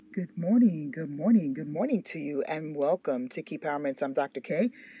Good morning, good morning, good morning to you, and welcome to Key Empowerments. I'm Dr. K,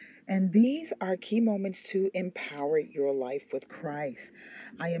 and these are key moments to empower your life with Christ.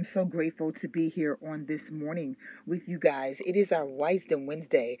 I am so grateful to be here on this morning with you guys. It is our Wisdom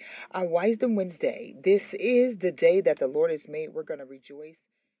Wednesday. Our Wisdom Wednesday. This is the day that the Lord has made. We're going to rejoice.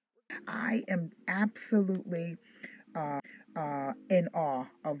 I am absolutely in awe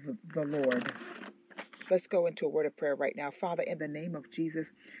of the Lord. Let's go into a word of prayer right now. Father, in the name of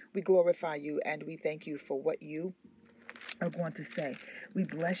Jesus, we glorify you and we thank you for what you are going to say. We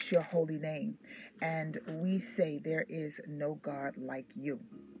bless your holy name and we say there is no God like you.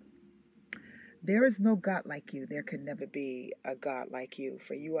 There is no God like you. There can never be a God like you,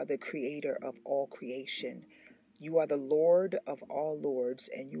 for you are the creator of all creation. You are the Lord of all lords,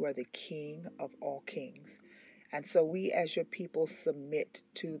 and you are the King of all kings. And so we as your people submit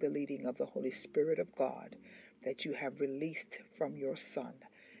to the leading of the Holy Spirit of God that you have released from your Son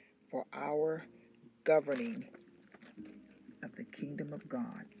for our governing of the kingdom of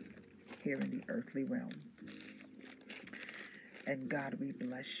God here in the earthly realm. And God, we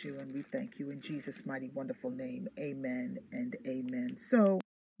bless you and we thank you in Jesus' mighty, wonderful name. Amen and amen. So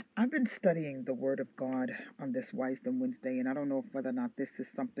I've been studying the Word of God on this Wisdom Wednesday, and I don't know whether or not this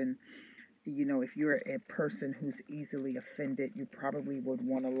is something, if you're a person who's easily offended, you probably would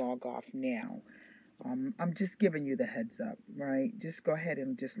want to log off now. I'm just giving you the heads up, right? Just go ahead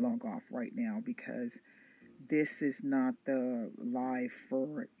and just log off right now because this is not the live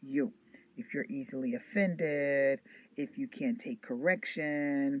for you. If you're easily offended, if you can't take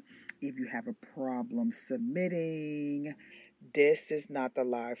correction, if you have a problem submitting, this is not the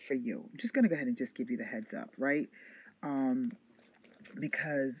live for you. I'm just going to go ahead and just give you the heads up, right?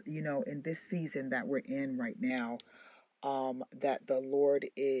 Because, in this season that we're in right now, that the Lord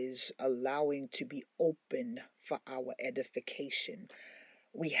is allowing to be open for our edification.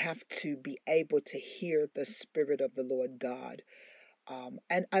 We have to be able to hear the Spirit of the Lord God.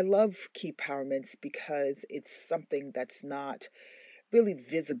 And I love key empowerments because it's something that's not really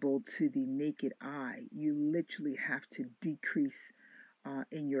visible to the naked eye. You literally have to decrease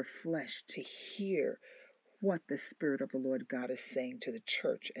in your flesh to hear what the Spirit of the Lord God is saying to the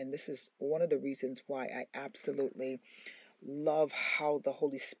church. And this is one of the reasons why I absolutely love how the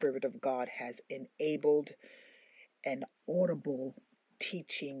Holy Spirit of God has enabled an audible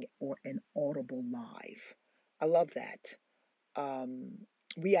teaching or an audible live. I love that.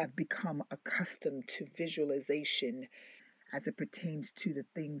 We have become accustomed to visualization as it pertains to the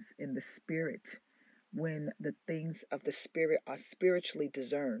things in the Spirit, when the things of the Spirit are spiritually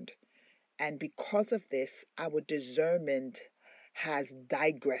discerned. And because of this, our discernment has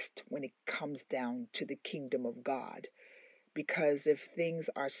digressed when it comes down to the kingdom of God. Because if things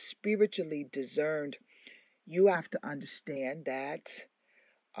are spiritually discerned, you have to understand that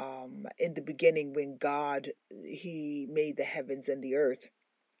in the beginning, when God, he made the heavens and the earth,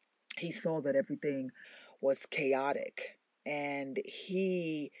 he saw that everything was chaotic. And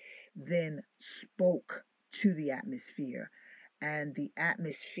he then spoke to the atmosphere. And the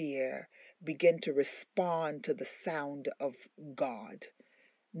atmosphere began to respond to the sound of God.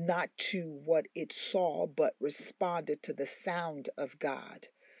 Not to what it saw, but responded to the sound of God.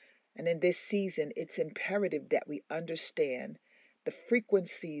 And in this season, it's imperative that we understand the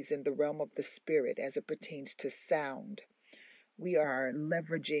frequencies in the realm of the Spirit as it pertains to sound. We are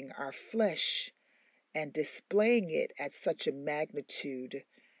leveraging our flesh and displaying it at such a magnitude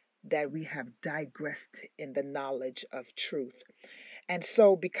that we have digressed in the knowledge of truth. And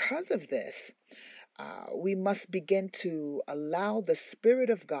so because of this, we must begin to allow the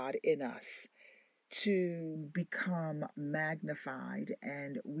Spirit of God in us to become magnified,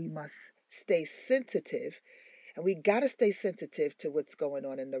 and we must stay sensitive. And we got to stay sensitive to what's going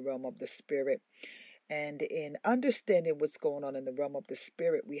on in the realm of the Spirit. And in understanding what's going on in the realm of the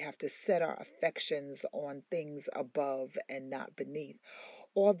Spirit, we have to set our affections on things above and not beneath.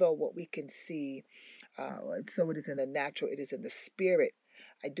 Although what we can see, so it is in the natural, it is in the Spirit.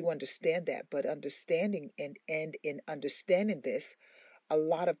 I do understand that, but understanding and in understanding this, a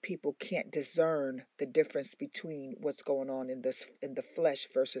lot of people can't discern the difference between what's going on in the flesh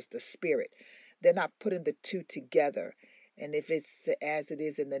versus the Spirit. They're not putting the two together. And if it's as it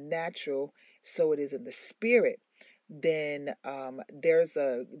is in the natural, so it is in the Spirit, then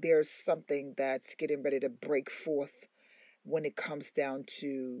there's something that's getting ready to break forth when it comes down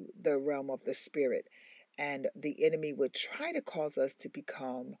to the realm of the Spirit. And the enemy would try to cause us to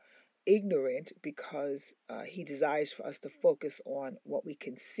become ignorant because he desires for us to focus on what we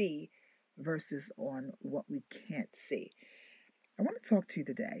can see versus on what we can't see. I want to talk to you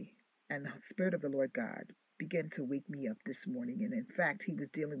today, and the Spirit of the Lord God began to wake me up this morning. And in fact, he was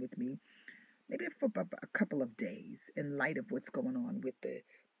dealing with me maybe for a couple of days in light of what's going on with the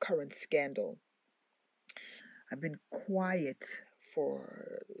current scandal. I've been quiet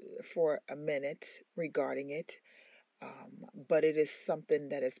for a minute regarding it, but it is something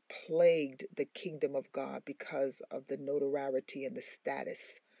that has plagued the kingdom of God because of the notoriety and the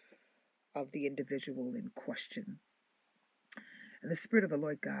status of the individual in question. And the Spirit of the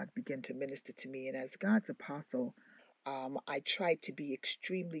Lord God began to minister to me, and as God's apostle, I try to be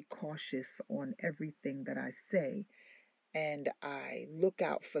extremely cautious on everything that I say, and I look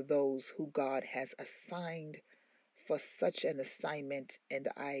out for those who God has assigned for such an assignment, and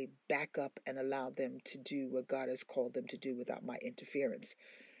I back up and allow them to do what God has called them to do without my interference.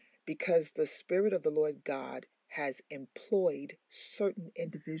 Because the Spirit of the Lord God has employed certain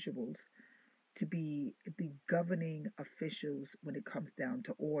individuals to be the governing officials when it comes down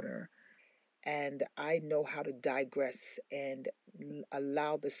to order. And I know how to digress and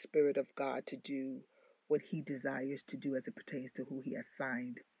allow the Spirit of God to do what He desires to do as it pertains to who He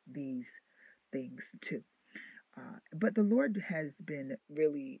assigned these things to. But the Lord has been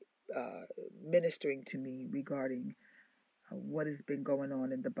really ministering to me regarding what has been going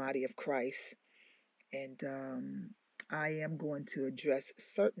on in the body of Christ. And I am going to address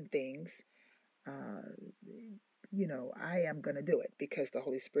certain things. I am going to do it because the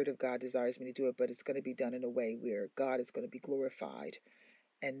Holy Spirit of God desires me to do it, but it's going to be done in a way where God is going to be glorified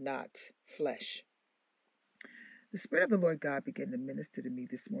and not flesh. The Spirit of the Lord God began to minister to me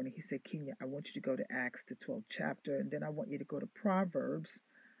this morning. He said, Kenya, I want you to go to Acts, the 12th chapter, and then I want you to go to Proverbs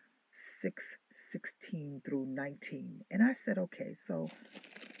 6:16 through 19. And I said, okay, so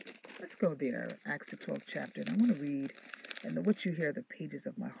let's go there, Acts, the 12th chapter, and I want to read, and what you hear, the pages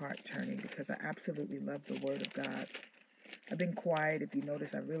of my heart turning, because I absolutely love the Word of God. I've been quiet. If you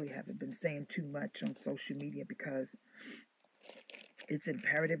notice, I really haven't been saying too much on social media because it's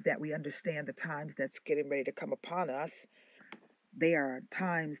imperative that we understand the times that's getting ready to come upon us. They are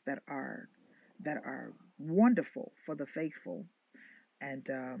times that are wonderful for the faithful, and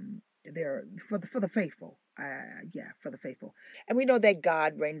they're for the faithful. For the faithful. And we know that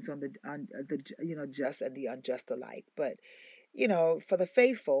God reigns on the just and the unjust alike. But for the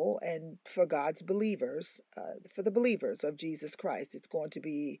faithful and for God's believers, for the believers of Jesus Christ, it's going to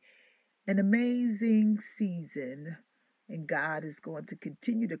be an amazing season. And God is going to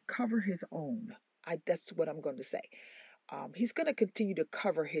continue to cover His own. That's what I'm going to say. He's going to continue to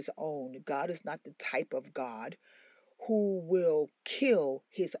cover His own. God is not the type of God who will kill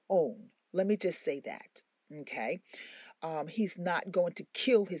His own. Let me just say that, okay? He's not going to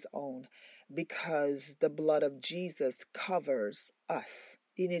kill His own because the blood of Jesus covers us.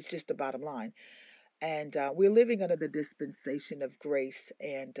 And it's just the bottom line. And we're living under the dispensation of grace.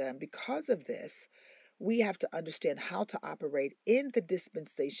 And because of this, we have to understand how to operate in the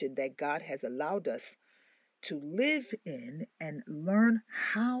dispensation that God has allowed us to live in and learn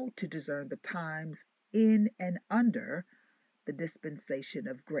how to discern the times in and under the dispensation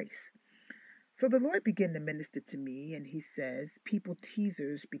of grace. So the Lord began to minister to me, and He says, people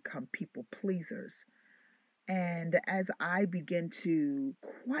teasers become people pleasers. And as I begin to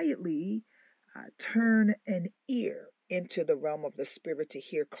quietly turn an ear into the realm of the Spirit to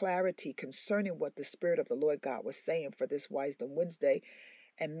hear clarity concerning what the Spirit of the Lord God was saying for this Wisdom Wednesday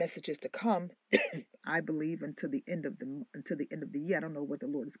and messages to come, I believe until the end of the year. I don't know what the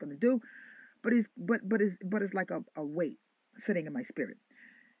Lord is going to do, but it's like a weight sitting in my spirit.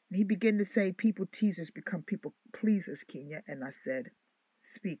 And He began to say, people teasers become people pleasers, Kenya. And I said,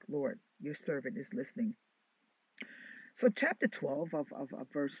 speak, Lord, your servant is listening. So chapter 12 of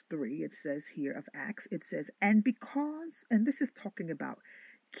verse 3, it says here of Acts, it says, and this is talking about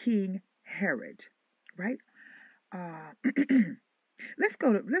King Herod, right?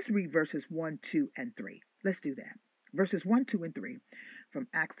 Let's read verses 1, 2, and 3. Let's do that. Verses 1, 2, and 3 from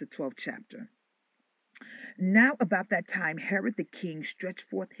Acts the 12th chapter. Now about that time, Herod the king stretched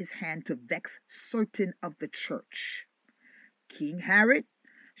forth his hand to vex certain of the church. King Herod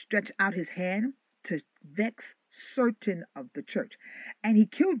stretched out his hand to vex certain of the church. And he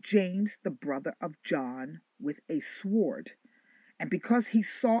killed James, the brother of John, with a sword. And because he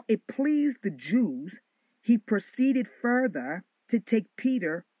saw it pleased the Jews, he proceeded further to take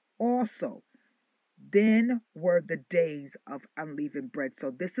Peter also. Then were the days of unleavened bread.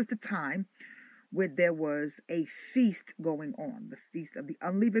 So this is the time where there was a feast going on. The feast of the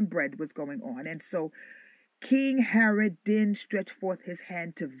unleavened bread was going on. And so King Herod then stretched forth his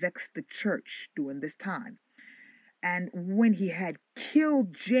hand to vex the church during this time. And when he had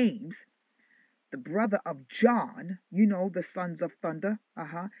killed James, the brother of John, the sons of thunder,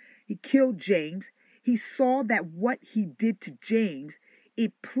 he killed James. he saw that what he did to James,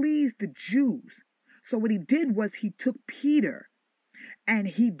 it pleased the Jews. So what he did was he took Peter and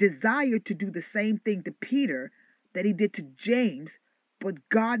he desired to do the same thing to Peter that he did to James, but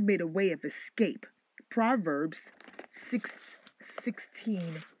God made a way of escape. Proverbs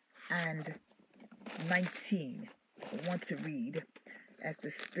 6:16 and 19. I want to read as the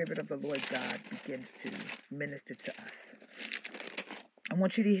Spirit of the Lord God begins to minister to us. I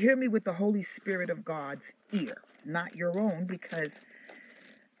want you to hear me with the Holy Spirit of God's ear, not your own, because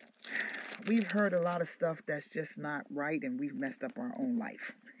we've heard a lot of stuff that's just not right and we've messed up our own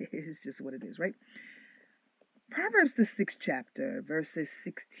life. It's just what it is, right? Proverbs, the 6th chapter, verses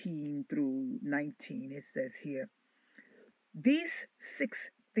 16 through 19, it says here, "These 6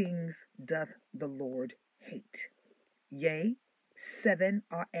 things doth the Lord hate. Yea, 7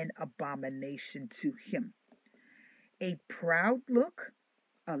 are an abomination to him. A proud look,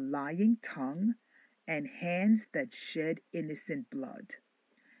 a lying tongue, and hands that shed innocent blood.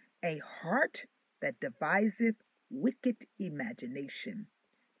 A heart that deviseth wicked imagination.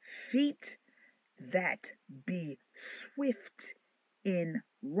 Feet that be swift in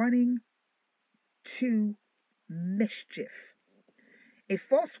running to mischief. A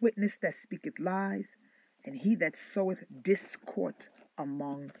false witness that speaketh lies, and he that soweth discord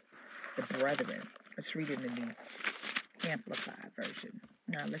among the brethren." Let's read it in the Amplified version.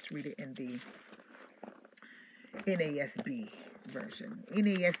 Now let's read it in the NASB version.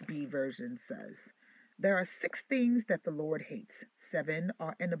 NASB version says, "There are 6 things that the Lord hates. 7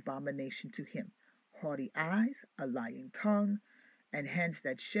 are an abomination to him. Haughty eyes, a lying tongue, and hands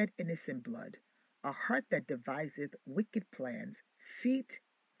that shed innocent blood, a heart that deviseth wicked plans, feet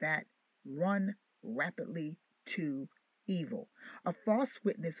that run rapidly to evil, a false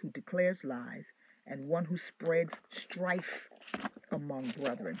witness who declares lies, and one who spreads strife among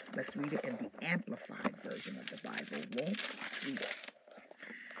brethren." Let's read it in the Amplified version of the Bible. Let's read it.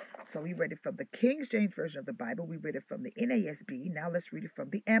 So we read it from the King James Version of the Bible. We read it from the NASB. Now let's read it from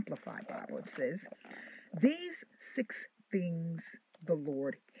the Amplified Bible. It says, "These 6 things the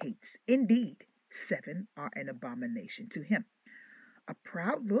Lord hates. Indeed, 7 are an abomination to him. A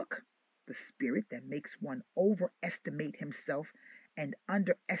proud look, the spirit that makes one overestimate himself and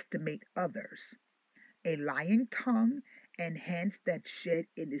underestimate others. A lying tongue and hands that shed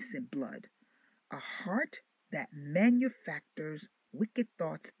innocent blood. A heart that manufactures wicked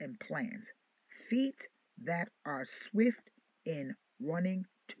thoughts and plans. Feet that are swift in running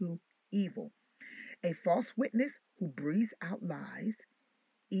to evil. A false witness who breathes out lies,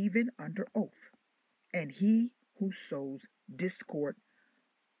 even under oath. And he who sows discord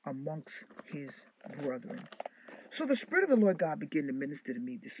amongst his brethren." So the Spirit of the Lord God began to minister to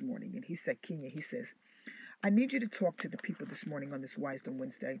me this morning. And he said, "Kenya," he says, "I need you to talk to the people this morning on this Wisdom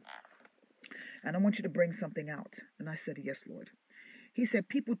Wednesday. And I want you to bring something out." And I said, "Yes, Lord." He said,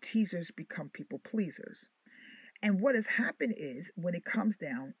 "People teasers become people pleasers." And what has happened is, when it comes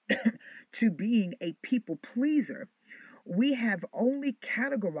down to being a people pleaser, we have only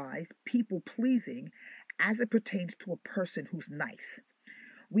categorized people pleasing as it pertains to a person who's nice.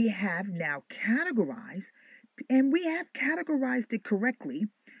 We have now categorized, and we have categorized it correctly,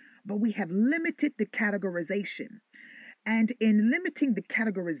 but we have limited the categorization. And in limiting the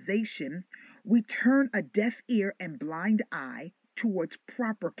categorization, we turn a deaf ear and blind eye towards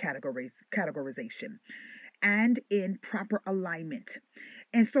proper categorization and in proper alignment.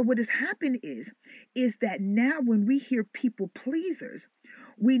 And so what has happened is that now when we hear people pleasers,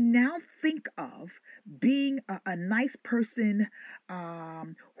 we now think of being a nice person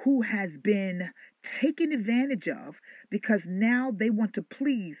who has been taken advantage of because now they want to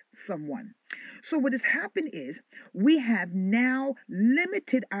please someone. So what has happened is we have now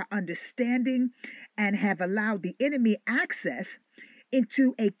limited our understanding and have allowed the enemy access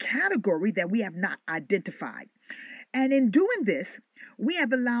into a category that we have not identified. And in doing this, we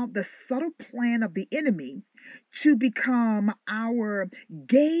have allowed the subtle plan of the enemy to become our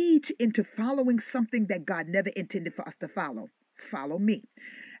gauge into following something that God never intended for us to follow. Follow me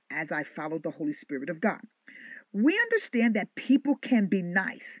as I follow the Holy Spirit of God. We understand that people can be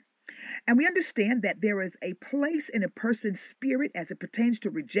nice. And we understand that there is a place in a person's spirit as it pertains to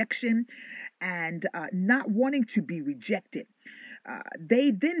rejection and not wanting to be rejected.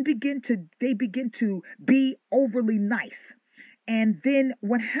 They begin to be overly nice. And then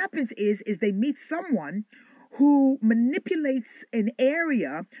what happens is they meet someone who manipulates an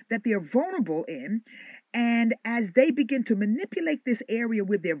area that they're vulnerable in. And as they begin to manipulate this area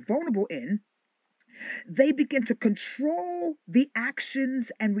where they're vulnerable in, they begin to control the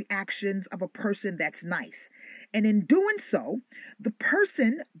actions and reactions of a person that's nice. And in doing so, the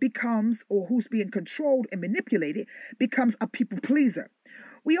person becomes, or who's being controlled and manipulated, becomes a people pleaser.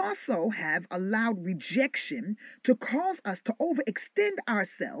 We also have allowed rejection to cause us to overextend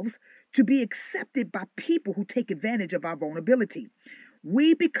ourselves to be accepted by people who take advantage of our vulnerability.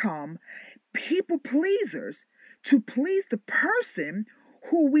 We become people pleasers to please the person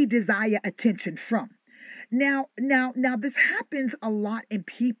who we desire attention from. Now, this happens a lot in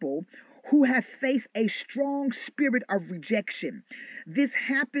people who have faced a strong spirit of rejection. This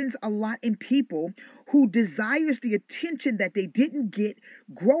happens a lot in people who desires the attention that they didn't get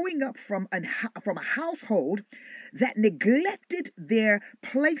growing up from a household that neglected their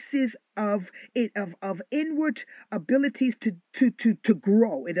places of inward abilities to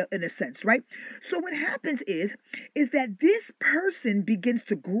grow in a sense, right? So what happens is that this person begins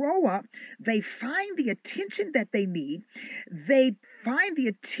to grow up. They find the attention that they need. They find the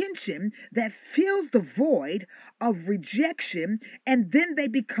attention that fills the void of rejection, and then they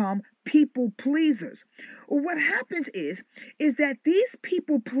become people pleasers. What happens is that these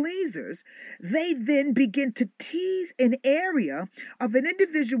people pleasers, they then begin to tease an area of an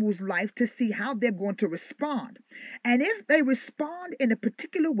individual's life to see how they're going to respond. And if they respond in a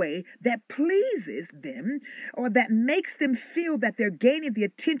particular way that pleases them, or that makes them feel that they're gaining the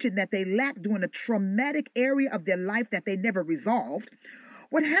attention that they lacked during a traumatic area of their life that they never resolved,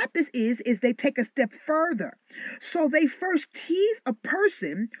 what happens is they take a step further. So they first tease a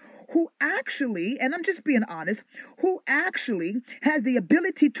person who actually, and I'm just being honest, who actually has the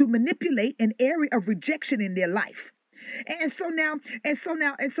ability to manipulate an area of rejection in their life. And so now,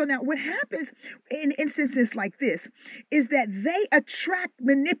 what happens in instances like this is that they attract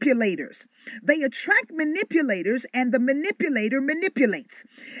manipulators. They attract manipulators, and the manipulator manipulates.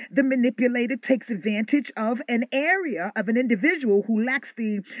 The manipulator takes advantage of an area of an individual who lacks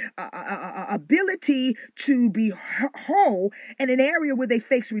the ability to be whole in an area where they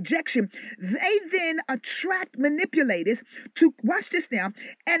face rejection. They then attract manipulators to, watch this now,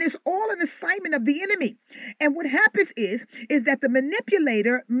 and it's all an assignment of the enemy. And what happens is that the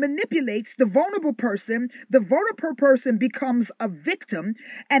manipulator manipulates the vulnerable person. The vulnerable person becomes a victim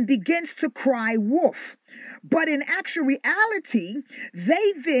and begins to cry wolf. But in actual reality,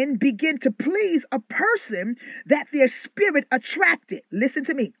 they then begin to please a person that their spirit attracted. Listen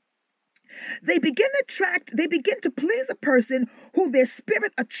to me. They begin to please a person who their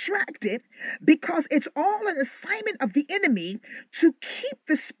spirit attracted, because it's all an assignment of the enemy to keep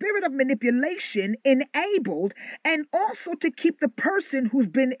the spirit of manipulation enabled, and also to keep the person who's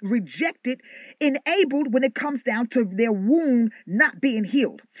been rejected enabled when it comes down to their wound not being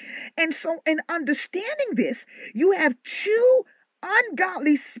healed. And so in understanding this, you have two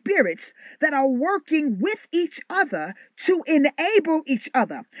ungodly spirits that are working with each other to enable each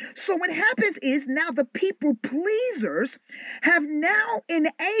other. So what happens is now the people pleasers have now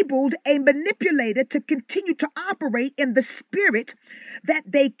enabled a manipulator to continue to operate in the spirit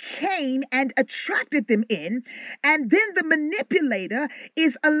that they came and attracted them in. And then the manipulator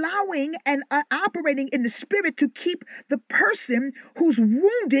is allowing and operating in the spirit to keep the person who's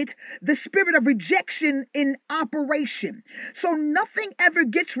wounded the spirit of rejection in operation. So nothing ever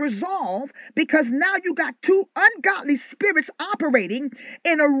gets resolved, because now you got two ungodly spirits operating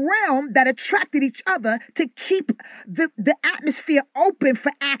in a realm that attracted each other to keep the atmosphere open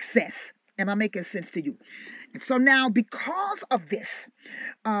for access. Am I making sense to you? And so now, because of this,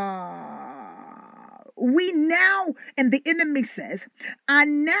 we now, and the enemy says, I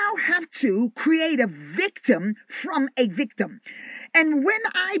now have to create a victim from a victim. And when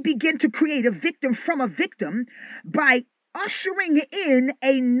I begin to create a victim from a victim by ushering in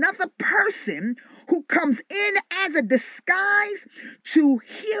another person who comes in as a disguise to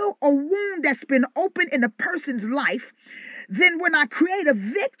heal a wound that's been opened in a person's life, then when I create a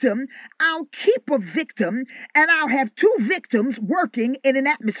victim, I'll keep a victim, and I'll have two victims working in an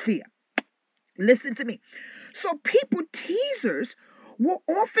atmosphere. Listen to me. So people teasers will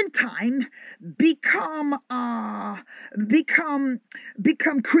oftentimes become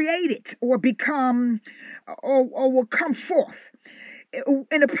created, or will come forth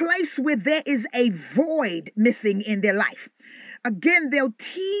in a place where there is a void missing in their life. Again, they'll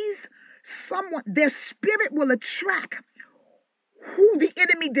tease someone. Their spirit will attract who the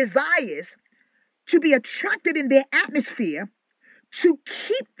enemy desires to be attracted in their atmosphere, to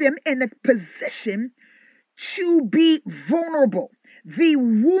keep them in a position to be vulnerable. The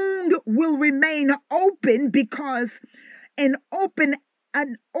wound will remain open, because an open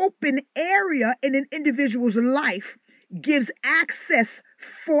area in an individual's life gives access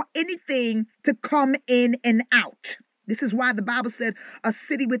for anything to come in and out. This is why the Bible said a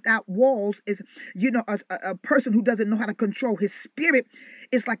city without walls is, a person who doesn't know how to control his spirit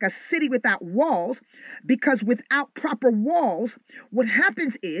is like a city without walls, because without proper walls, what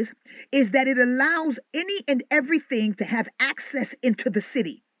happens is that it allows any and everything to have access into the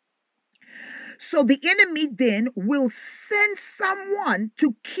city. So the enemy then will send someone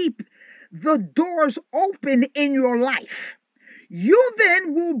to keep the doors open in your life. You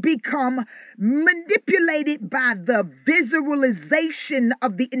then will become manipulated by the visualization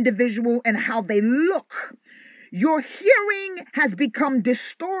of the individual and how they look. Your hearing has become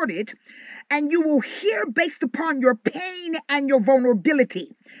distorted, and you will hear based upon your pain and your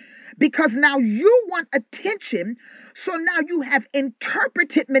vulnerability, because now you want attention. So now you have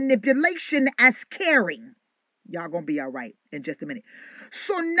interpreted manipulation as caring. Y'all gonna be all right in just a minute.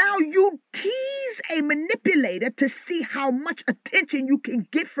 So now you tease a manipulator to see how much attention you can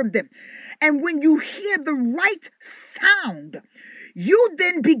get from them. And when you hear the right sound, you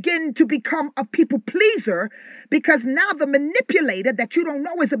then begin to become a people pleaser, because now the manipulator that you don't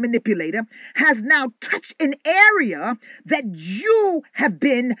know is a manipulator has now touched an area that you have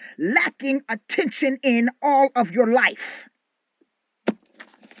been lacking attention in all of your life.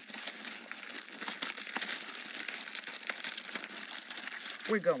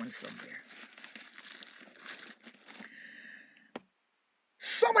 We're going somewhere.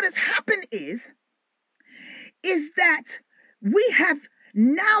 So what has happened is that we have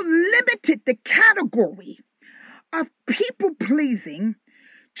now limited the category of people pleasing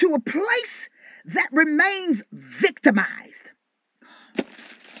to a place that remains victimized.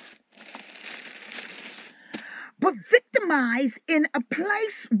 But victimized in a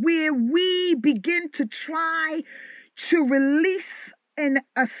place where we begin to try to release an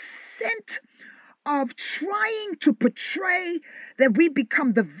ascent of trying to portray that we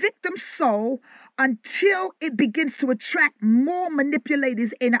become the victim soul until it begins to attract more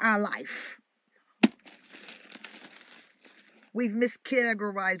manipulators in our life. We've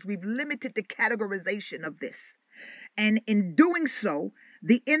miscategorized, we've limited the categorization of this. And in doing so,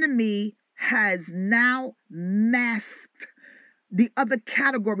 the enemy has now masked the other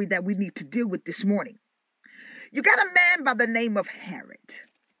category that we need to deal with this morning. You got a man by the name of Herod.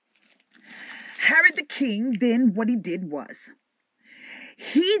 Herod the king, then what he did was,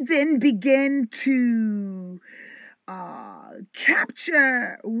 he then began to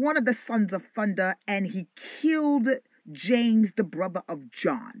capture one of the sons of thunder, and he killed James, the brother of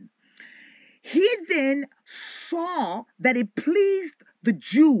John. He then saw that it pleased the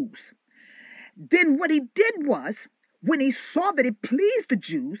Jews. Then what he did was, when he saw that it pleased the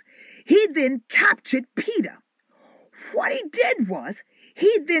Jews, he then captured Peter. What he did was,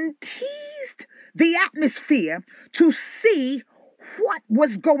 he then teased the atmosphere to see what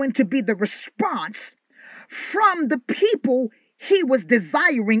was going to be the response from the people he was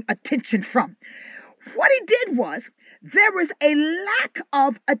desiring attention from. What he did was, there was a lack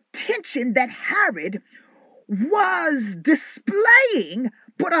of attention that Herod was displaying,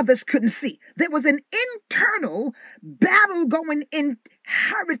 but others couldn't see. There was an internal battle going in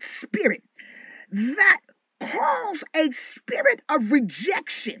Herod's spirit that caused a spirit of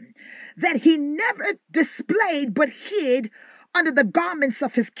rejection that he never displayed but hid under the garments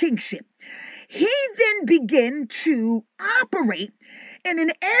of his kingship. He then began to operate in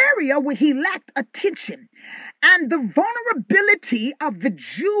an area where he lacked attention, and the vulnerability of the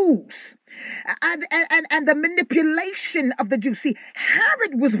Jews and the manipulation of the Jews. See,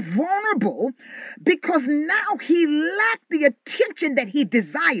 Herod was vulnerable because now he lacked the attention that he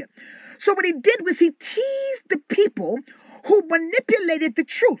desired. So what he did was he teased the people who manipulated the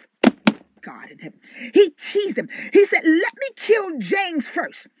truth. God in heaven. He teased them. He said, let me kill James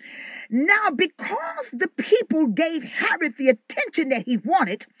first. Now, because the people gave Herod the attention that he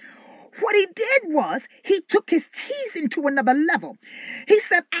wanted, what he did was he took his teasing to another level. He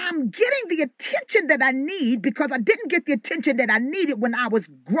said, I'm getting the attention that I need because I didn't get the attention that I needed when I was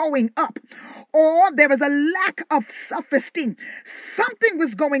growing up. Or there was a lack of self-esteem. Something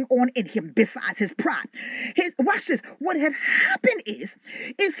was going on in him besides his pride. Watch this. What had happened is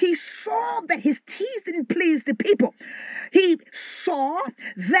he saw that his teasing pleased the people. He saw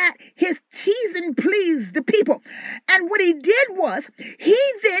that his teasing pleased the people. And what he did was he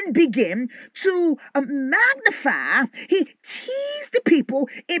then began to magnify. He teased the people,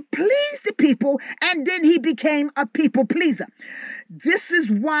 it pleased the people, and then he became a people pleaser. This is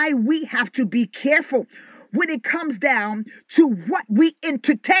why we have to be careful when it comes down to what we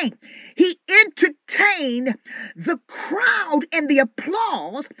entertain. He entertained the crowd and the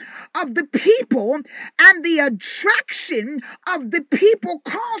applause of the people, and the attraction of the people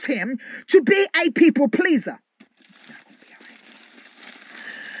caused him to be a people pleaser.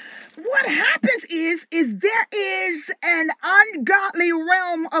 what happens is there is an ungodly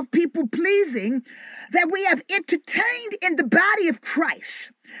realm of people pleasing that we have entertained in the body of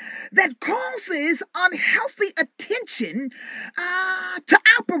Christ that causes unhealthy attention to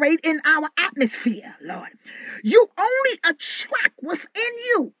operate in our atmosphere, Lord. You only attract what's in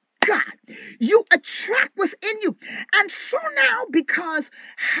you. God, you attract what's in you. And so now, because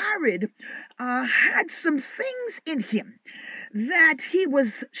Herod had some things in him that he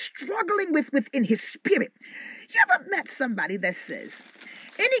was struggling with within his spirit. You ever met somebody that says,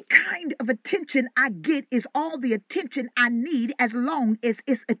 any kind of attention I get is all the attention I need as long as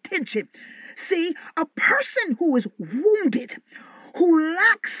it's attention? See, a person who is wounded, who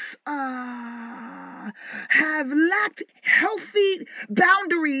have lacked healthy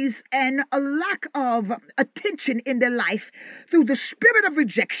boundaries and a lack of attention in their life through the spirit of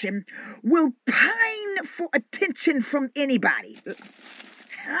rejection, will pine for attention from anybody.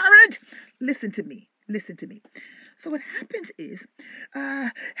 Herod, listen to me. So what happens is,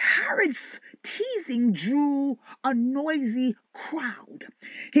 Herod's teasing drew a noisy crowd.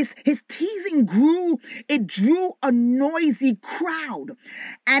 His teasing drew a noisy crowd.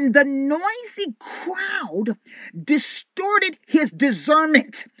 And the noisy crowd distorted his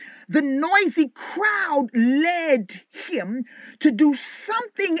discernment. The noisy crowd led him to do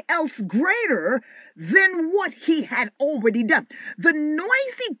something else greater than what he had already done. The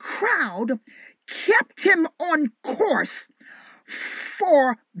noisy crowd kept him on course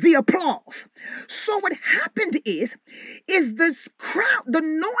for the applause. So what happened is this crowd, the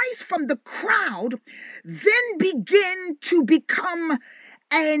noise from the crowd then began to become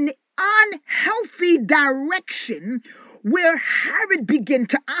an unhealthy direction where Herod began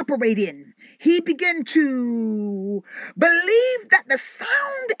to operate in. He began to believe that the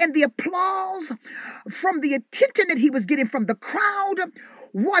sound and the applause from the attention that he was getting from the crowd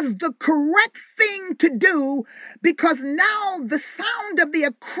was the correct thing to do, because now the sound of the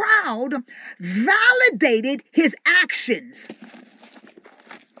crowd validated his actions.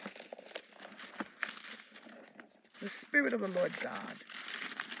 The Spirit of the Lord God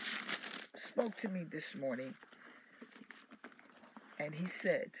spoke to me this morning, and he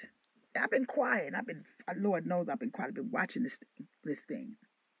said, I've been quiet. Lord knows I've been quiet. I've been watching this thing.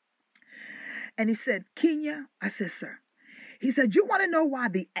 And he said, Kenya, I said, sir. He said, you want to know why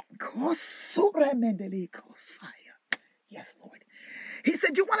yes, Lord. He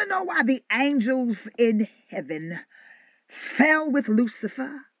said, you want to know why the angels in heaven fell with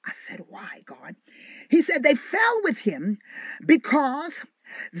Lucifer? I said, why, God? He said, they fell with him because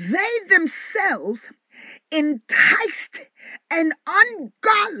they themselves enticed an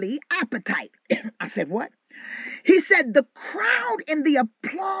ungodly appetite. I said, what? He said, the crowd and the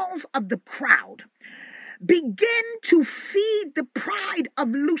applause of the crowd begin to feed the pride of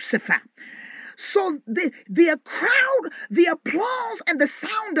Lucifer. So the crowd, the applause and the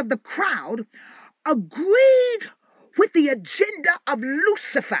sound of the crowd agreed with the agenda of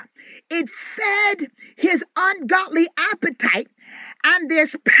Lucifer. It fed his ungodly appetite, and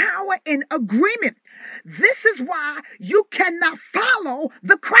there's power in agreement. This is why you cannot follow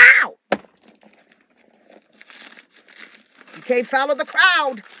the crowd. You can't follow the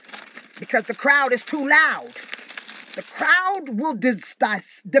crowd because the crowd is too loud. The crowd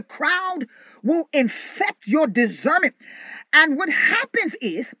will infect your discernment. And what happens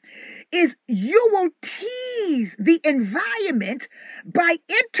is you will tease the environment by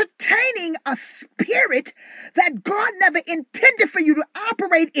entertaining a spirit that God never intended for you to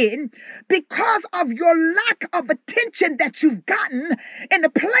operate in because of your lack of attention that you've gotten in a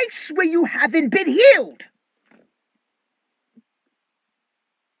place where you haven't been healed.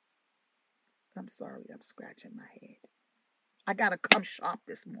 I'm sorry, I'm scratching my head. I got to come sharp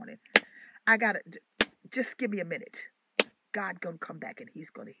this morning. Just give me a minute. God gonna come back and he's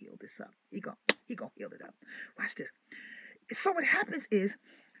gonna heal this up. He gonna heal it up. Watch this. So what happens is,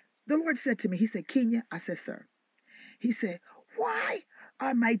 the Lord said to me, he said, Kenya, I said, sir. He said, why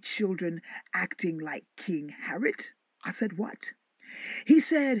are my children acting like King Herod? I said, what? He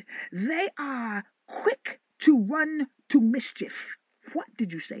said, they are quick to run to mischief. What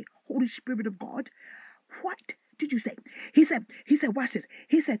did you say? Holy Spirit of God. What did you say? He said, watch this.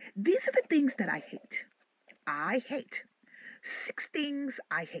 He said, these are the things that I hate. I hate. 6 things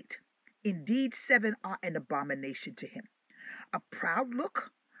I hate. Indeed, 7 are an abomination to him. A proud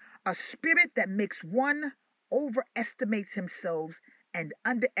look, a spirit that makes one overestimates himself and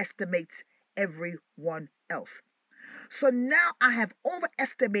underestimates everyone else. So now I have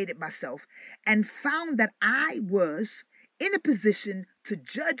overestimated myself and found that I was in a position to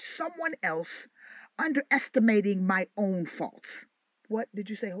judge someone else, underestimating my own faults. What did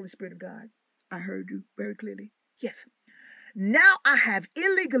you say, Holy Spirit of God? I heard you very clearly. Yes. Now I have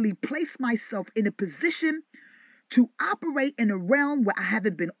illegally placed myself in a position to operate in a realm where I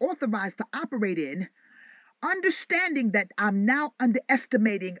haven't been authorized to operate in, understanding that I'm now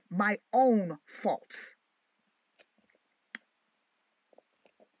underestimating my own faults.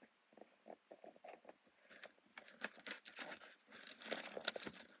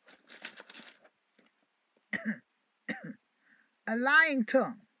 A lying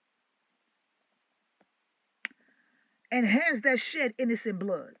tongue and hands that shed innocent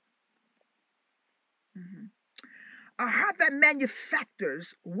blood. A heart that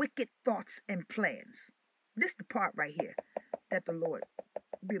manufactures wicked thoughts and plans. This is the part right here that the Lord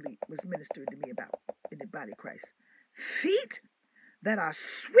really was ministering to me about in the body of Christ. Feet that are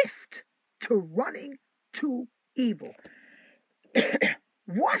swift to running to evil.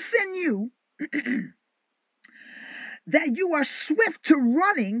 What's in you that you are swift to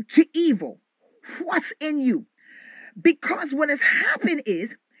running to evil? What's in you? Because what has happened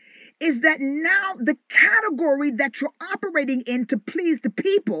is that now the category that you're operating in to please the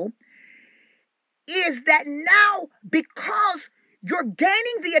people is that now, because you're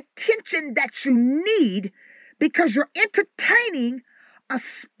gaining the attention that you need, because you're entertaining a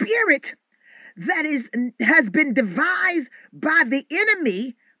spirit that has been devised by the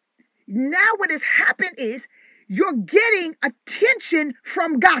enemy. Now what has happened is you're getting attention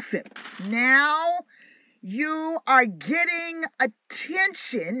from gossip. Now you are getting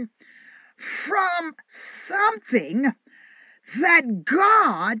attention from something that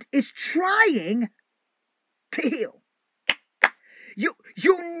God is trying to heal. You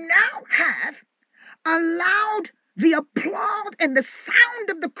now have allowed the applause and the sound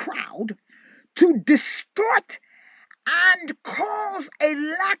of the crowd to distort and cause a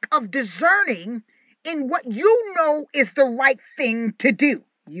lack of discerning in what you know is the right thing to do.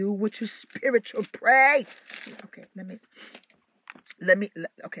 You with your spiritual pray. Okay, let me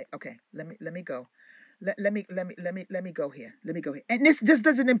go. Let me go here. And this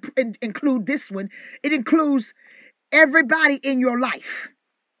doesn't include this one. It includes everybody in your life.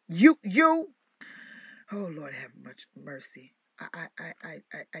 You. Oh Lord, have much mercy.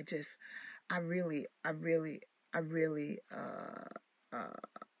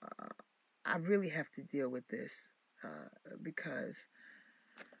 I really have to deal with this because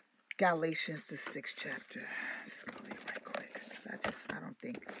Galatians the 6th chapter. Let's go there right quick.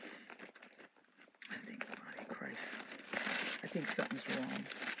 I think something's wrong.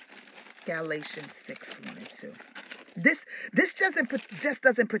 Galatians 6:1-2. This just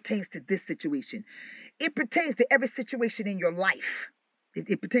doesn't pertain to this situation. It pertains to every situation in your life.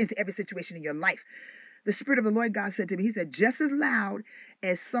 It pertains to every situation in your life. The Spirit of the Lord God said to me, he said, just as loud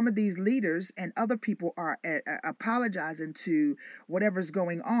as some of these leaders and other people are apologizing to whatever's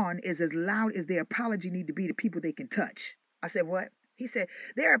going on, is as loud as their apology need to be to people they can touch. I said, what? He said,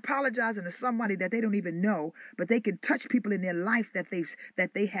 they're apologizing to somebody that they don't even know, but they can touch people in their life that they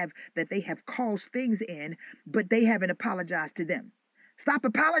have caused things in, but they haven't apologized to them. Stop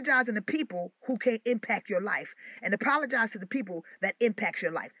apologizing to people who can impact your life and apologize to the people that impacts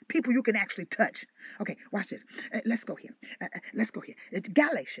your life. People you can actually touch. Okay, watch this. Let's go here.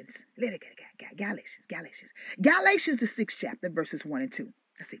 Galatians. Galatians, the 6th chapter, verses 1 and 2.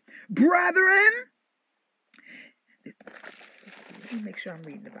 Let's see. Brethren. Let me make sure I'm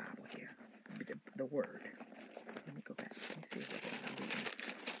reading the Bible here. The word. Let me go back. Let me see if I'm reading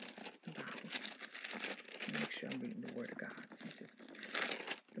the Bible. Let me make sure I'm reading the word of God.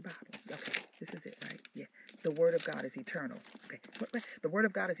 The Bible. Okay, this is it, right? Yeah. The word of God is eternal. Okay. What? The word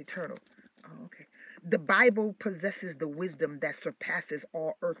of God is eternal. Oh, okay. The Bible possesses the wisdom that surpasses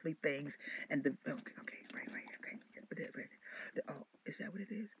all earthly things. And right. Oh, is that what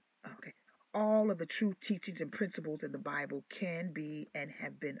it is? Oh, okay. All of the true teachings and principles in the Bible can be and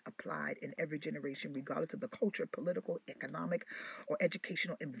have been applied in every generation, regardless of the culture, political, economic, or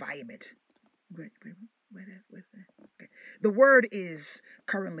educational environment. Where's that? Okay. The word is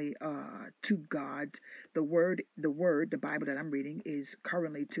currently to God. The word, the Bible that I'm reading is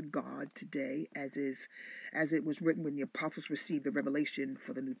currently to God today, as it was written when the apostles received the revelation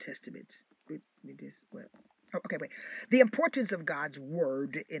for the New Testament. Okay, wait. The importance of God's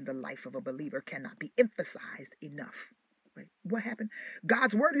word in the life of a believer cannot be emphasized enough. Right? What happened?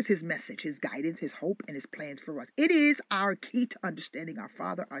 God's word is his message, his guidance, his hope, and his plans for us. It is our key to understanding our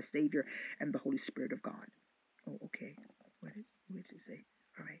Father, our Savior, and the Holy Spirit of God. Oh, okay. What did you say?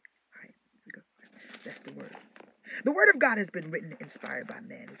 All right. Here we go. That's the word. The word of God has been written, inspired by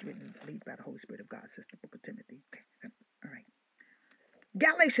man. It's written, lead by the Holy Spirit of God, says the book of Timothy. Okay. All right.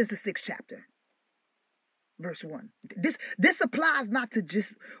 Galatians, the 6th chapter. verse 1. This applies not to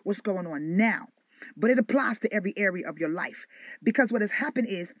just what's going on now, but it applies to every area of your life. Because what has happened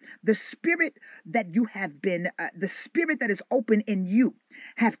is the spirit that you have been, the spirit that is open in you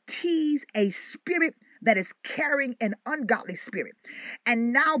have teased a spirit that is carrying an ungodly spirit.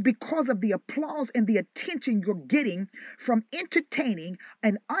 And now because of the applause and the attention you're getting from entertaining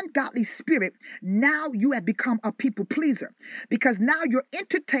an ungodly spirit, now you have become a people pleaser. Because now you're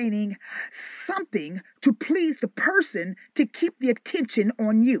entertaining something to please the person to keep the attention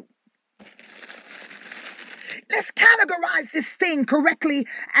on you. Let's categorize this thing correctly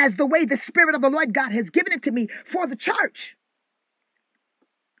as the way the Spirit of the Lord God has given it to me for the church.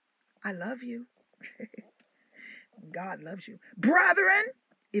 I love you. God loves you. Brethren,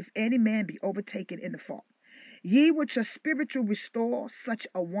 if any man be overtaken in the fault, ye which are spiritual restore such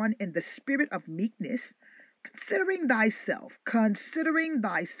a one in the spirit of meekness, considering thyself,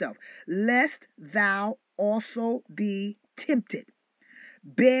 lest thou also be tempted.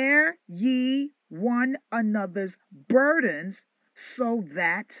 Bear ye one another's burdens, so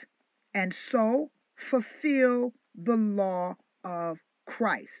fulfill the law of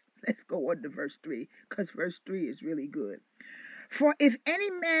Christ. Let's go on to verse 3, because verse 3 is really good. For if any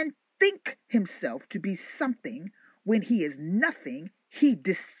man think himself to be something when he is nothing, he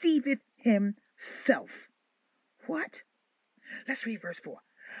deceiveth himself. What? Let's read verse 4.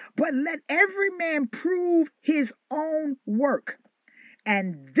 But let every man prove his own work,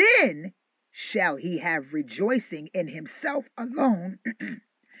 and then shall he have rejoicing in himself alone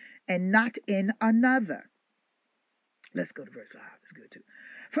and not in another. Let's go to verse 5. It's good too.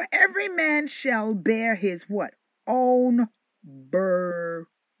 For every man shall bear his what? Own burden.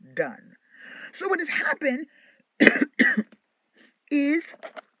 So what has happened is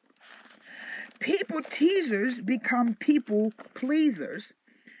people teasers become people pleasers,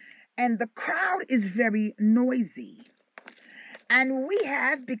 and the crowd is very noisy. And we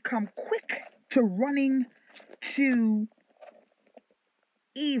have become quick to running to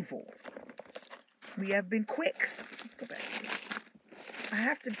evil. We have been quick. Let's go back here. I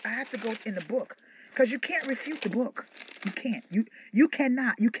have to go in the book, because you can't refute the book. You can't. You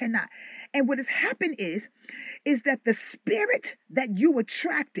cannot. And what has happened is that the spirit that you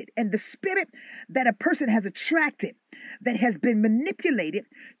attracted and the spirit that a person has attracted that has been manipulated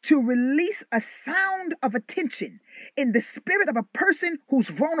to release a sound of attention in the spirit of a person who's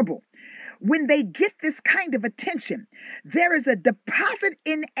vulnerable. When they get this kind of attention, there is a deposit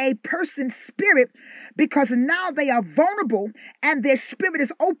in a person's spirit because now they are vulnerable and their spirit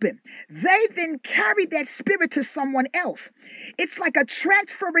is open. They then carry that spirit to someone else. It's like a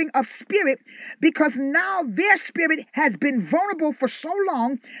transferring of spirit because now their spirit has been vulnerable for so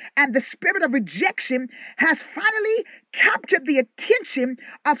long, and the spirit of rejection has finally captured the attention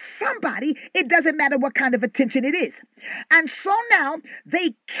of somebody. It doesn't matter what kind of attention it is. And so now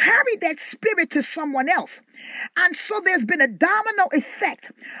they carry that spirit to someone else. And so there's been a domino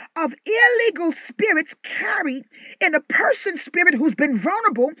effect of illegal spirits carried in a person's spirit who's been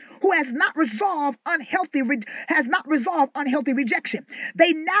vulnerable, who has not resolved unhealthy rejection.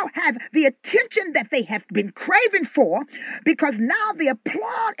 They now have the attention that they have been craving for, because now the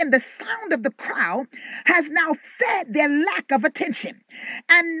applaud and the sound of the crowd has now fed their lack of attention.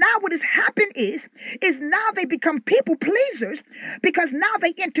 And now what has happened is now they become people pleasers, because now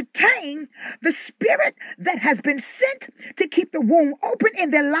they entertain the spirit that has been sent to keep the womb open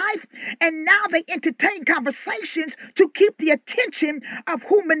in their life. And now they entertain conversations to keep the attention of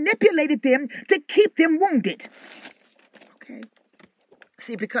who manipulated them to keep them wounded. Okay.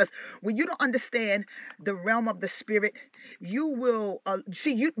 See, because when you don't understand the realm of the spirit, you will and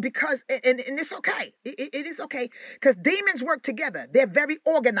it's okay. It is okay, because demons work together. They're very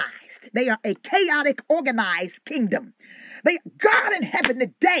organized. They are a chaotic, organized kingdom. God in heaven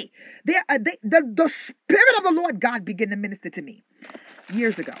today, the Spirit of the Lord God began to minister to me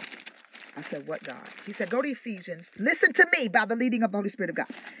years ago. I said, what, God? He said, go to Ephesians. Listen to me by the leading of the Holy Spirit of God.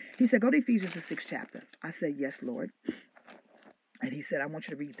 He said, go to Ephesians, the 6th chapter. I said, yes, Lord. And he said, I want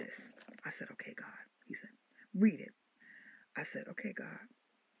you to read this. I said, okay, God. He said, read it. I said, okay, God.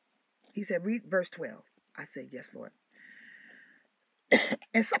 He said, read verse 12. I said, yes, Lord.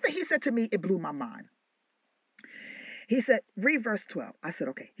 And something he said to me, it blew my mind. He said, read verse 12. I said,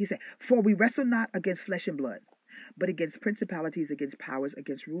 okay. He said, for we wrestle not against flesh and blood, but against principalities, against powers,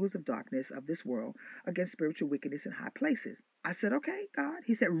 against rulers of darkness of this world, against spiritual wickedness in high places. I said, okay, God.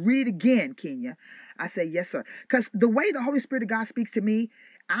 He said, read again, Kenya. I said, yes, sir. Because the way the Holy Spirit of God speaks to me,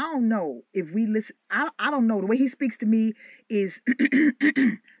 I don't know if we listen. I don't know. The way he speaks to me is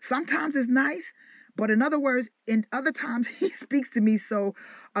sometimes it's nice, But in other words, in other times, he speaks to me so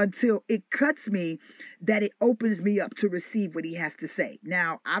until it cuts me that it opens me up to receive what he has to say.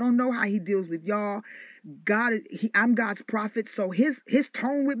 Now, I don't know how he deals with y'all. I'm God's prophet, so his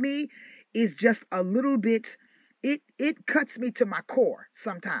tone with me is just a little bit. It cuts me to my core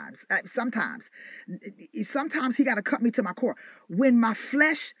sometimes. Sometimes he got to cut me to my core. When my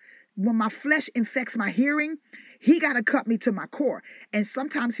flesh infects my hearing, he got to cut me to my core. And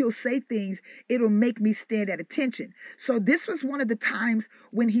sometimes he'll say things, it'll make me stand at attention. So this was one of the times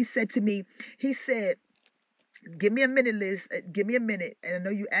when he said to me, he said, give me a minute, Liz. Give me a minute. And I know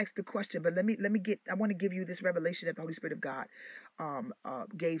you asked the question, but I want to give you this revelation that the Holy Spirit of God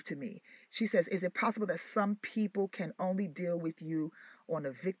gave to me. She says, is it possible that some people can only deal with you on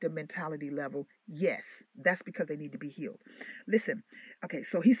a victim mentality level? Yes, that's because they need to be healed. Listen, okay,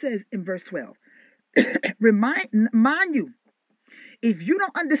 so he says in verse 12, mind you, if you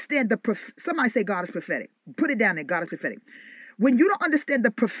don't understand somebody say God is prophetic. Put it down there, God is prophetic. When you don't understand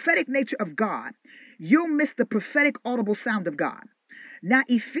the prophetic nature of God, you'll miss the prophetic audible sound of God. Now,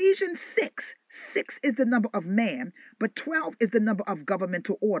 Ephesians 6 is the number of man, but 12 is the number of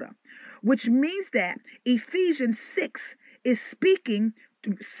governmental order, which means that Ephesians 6 is speaking,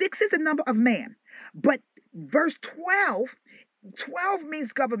 6 is the number of man, but verse 12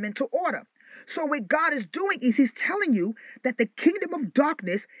 means governmental order. So what God is doing is he's telling you that the kingdom of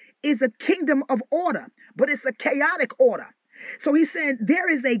darkness is a kingdom of order, but it's a chaotic order. So he's saying there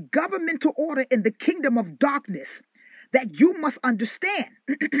is a governmental order in the kingdom of darkness that you must understand.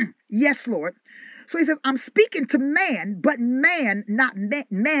 Yes, Lord. So he says, I'm speaking to man, but man, not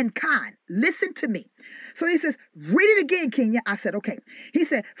mankind. Listen to me. So he says, read it again, Kenya. I said, okay. He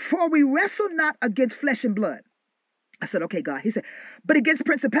said, for we wrestle not against flesh and blood. I said, okay, God. He said, but against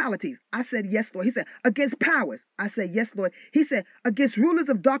principalities. I said, yes, Lord. He said, against powers. I said, yes, Lord. He said, against rulers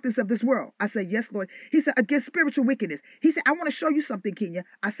of darkness of this world. I said, yes, Lord. He said, against spiritual wickedness. He said, I want to show you something, Kenya.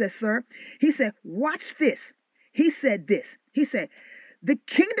 I said, sir. He said, watch this. He said this. He said, the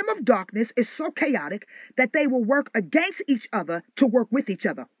kingdom of darkness is so chaotic that they will work against each other to work with each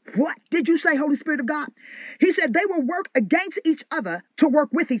other. What did you say, Holy Spirit of God? He said, they will work against each other to work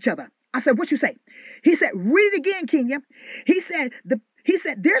with each other. I said, what you say? He said, read it again, Kenya. He said,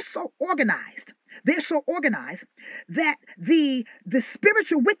 they're so organized. They're so organized that the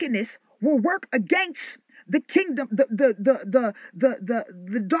spiritual wickedness will work against the kingdom, the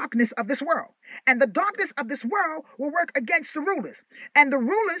darkness of this world. And the darkness of this world will work against the rulers. And the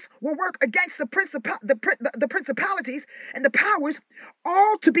rulers will work against the principalities and the powers,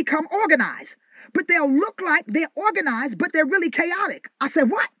 all to become organized. But they'll look like they're organized, but they're really chaotic. I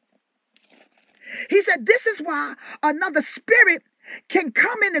said, what? He said, this is why another spirit can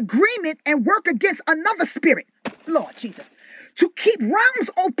come in agreement and work against another spirit, Lord Jesus, to keep realms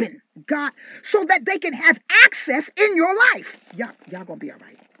open, God, so that they can have access in your life. Y'all gonna be all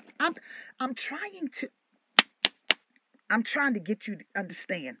right. I'm trying to get you to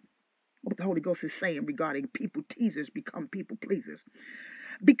understand what the Holy Ghost is saying regarding people teasers become people pleasers.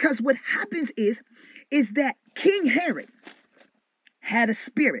 Because what happens is that King Herod had a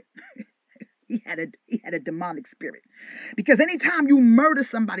spirit. He had a demonic spirit. Because anytime you murder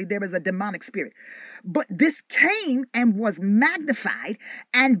somebody, there is a demonic spirit. But this came and was magnified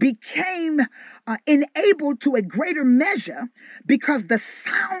and became enabled to a greater measure because the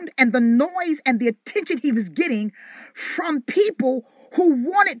sound and the noise and the attention he was getting from people who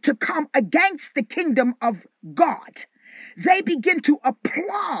wanted to come against the kingdom of God. They begin to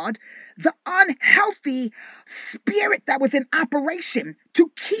applaud the unhealthy spirit that was in operation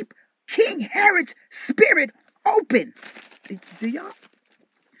to keep King Herod's spirit open. Do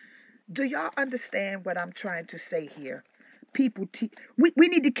y'all understand what I'm trying to say here? We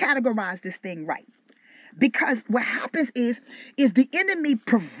need to categorize this thing right. Because what happens is the enemy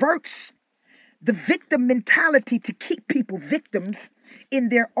perverts the victim mentality to keep people victims in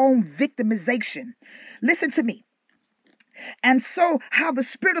their own victimization. Listen to me. And so how the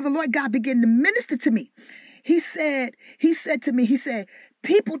Spirit of the Lord God began to minister to me. He said to me,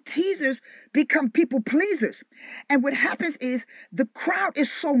 people teasers become people pleasers. And what happens is the crowd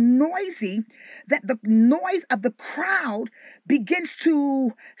is so noisy that the noise of the crowd begins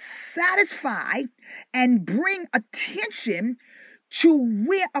to satisfy and bring attention to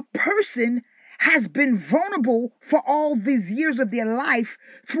where a person has been vulnerable for all these years of their life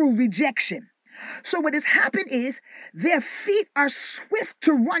through rejection. So what has happened is their feet are swift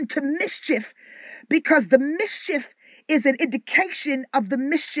to run to mischief because the mischief is an indication of the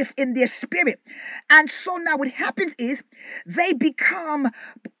mischief in their spirit. And so now what happens is they become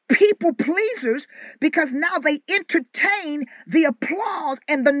people pleasers because now they entertain the applause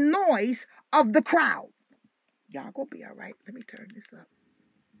and the noise of the crowd. Y'all gonna be all right. Let me turn this up.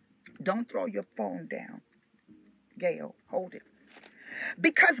 Don't throw your phone down. Gail, hold it.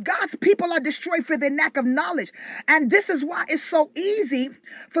 Because God's people are destroyed for their lack of knowledge. And this is why it's so easy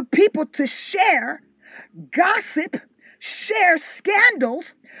for people to share gossip, share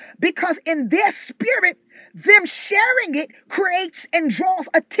scandals, because in their spirit, them sharing it creates and draws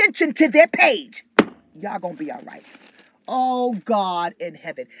attention to their page. Y'all gonna be all right. Oh, God in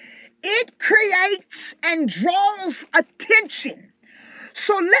heaven. It creates and draws attention.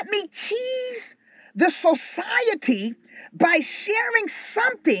 So let me tease the society by sharing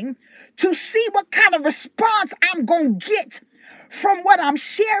something to see what kind of response I'm going to get from what I'm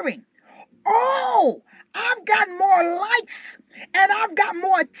sharing. Oh, I've got more likes and I've got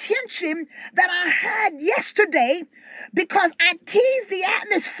more attention than I had yesterday because I teased the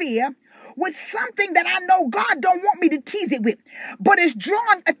atmosphere with something that I know God don't want me to tease it with, but it's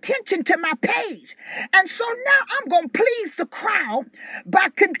drawing attention to my page. And so now I'm going to please the crowd by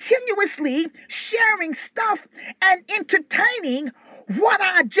continuously sharing stuff and entertaining what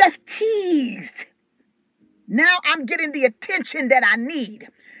I just teased. Now I'm getting the attention that I need.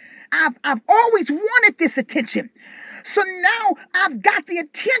 I've always wanted this attention. So now I've got the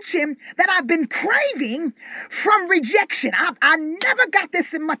attention that I've been craving from rejection. I never got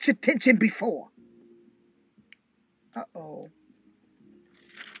this much attention before. Uh-oh.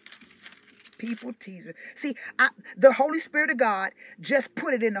 People teaser. See, the Holy Spirit of God just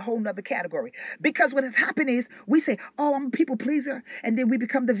put it in a whole nother category. Because what has happened is we say, oh, I'm a people pleaser. And then we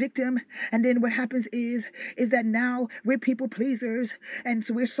become the victim. And then what happens is that now we're people pleasers. And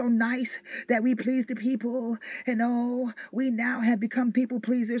so we're so nice that we please the people. And oh, we now have become people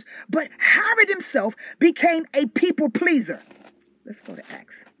pleasers. But Herod himself became a people pleaser. Let's go to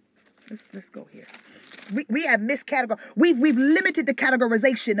Acts. Let's go here. We have miscategorized. We've limited the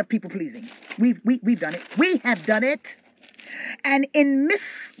categorization of people pleasing. We've done it. We have done it. And in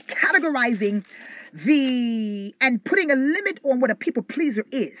miscategorizing and putting a limit on what a people pleaser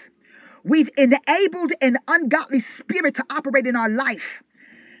is, we've enabled an ungodly spirit to operate in our life.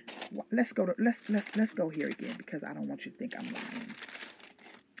 Let's go here again because I don't want you to think I'm lying.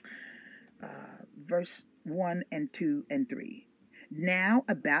 Verse 1 and 2 and 3. Now,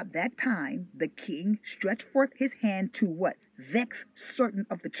 about that time, the king stretched forth his hand to what? Vex certain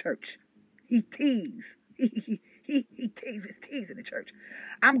of the church. He teased. He teasing the church.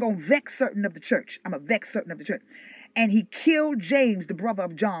 I'm going to vex certain of the church. I'm going to vex certain of the church. And he killed James, the brother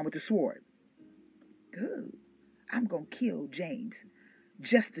of John, with the sword. Good. I'm going to kill James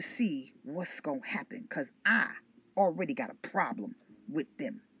just to see what's going to happen because I already got a problem with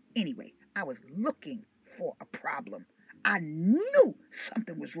them. Anyway, I was looking for a problem. I knew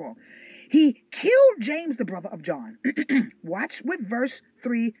something was wrong. He killed James, the brother of John. Watch what verse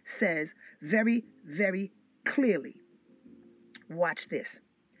 3 says very, very clearly. Watch this.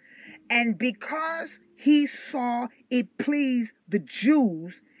 And because he saw it pleased the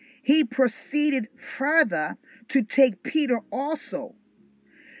Jews, he proceeded further to take Peter also.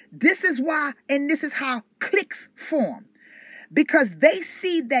 This is why, and this is how cliques form. Because they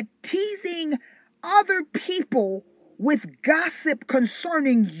see that teasing other people with gossip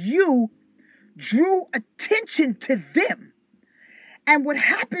concerning you drew attention to them. And what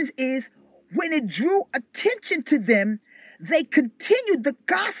happens is when it drew attention to them, they continued the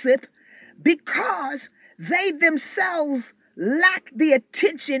gossip because they themselves lacked the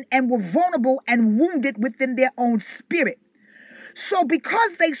attention and were vulnerable and wounded within their own spirit. So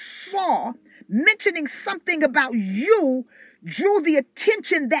because they saw mentioning something about you drew the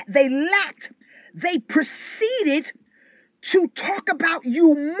attention that they lacked, they proceeded to talk about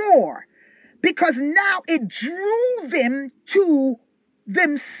you more because now it drew them to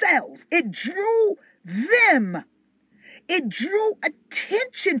themselves. It drew them. It drew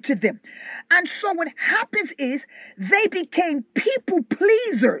attention to them. And so what happens is they became people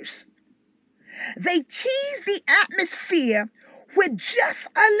pleasers. They teased the atmosphere with just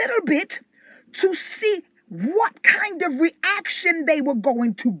a little bit to see what kind of reaction they were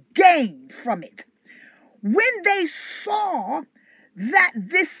going to gain from it. When they saw that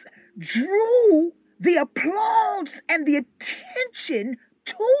this drew the applause and the attention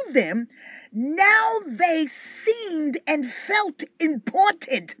to them, now they seemed and felt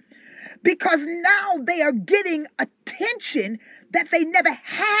important because now they are getting attention that they never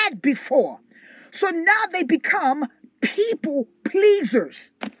had before. So now they become people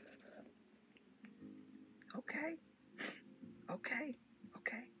pleasers. Okay.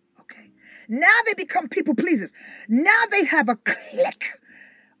 Now they become people pleasers. Now they have a clique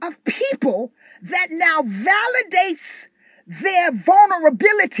of people that now validates their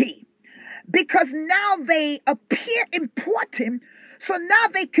vulnerability because now they appear important. So now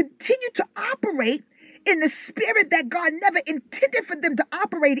they continue to operate in the spirit that God never intended for them to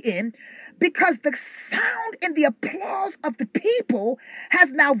operate in, because the sound and the applause of the people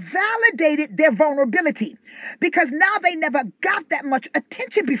has now validated their vulnerability, because now they never got that much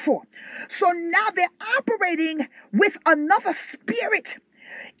attention before. So now they're operating with another spirit,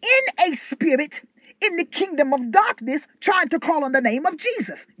 in a spirit in the kingdom of darkness, trying to call on the name of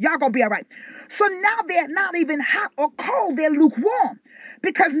Jesus. Y'all gonna be all right. So now they're not even hot or cold, they're lukewarm,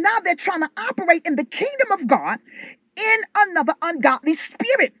 because now they're trying to operate in the kingdom of God in another ungodly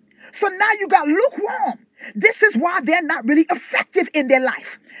spirit. So now you got lukewarm. This is why they're not really effective in their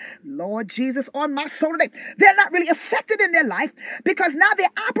life. Lord Jesus, on my soul today, they're not really effective in their life, because now they're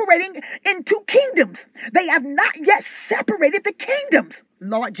operating in two kingdoms. They have not yet separated the kingdoms.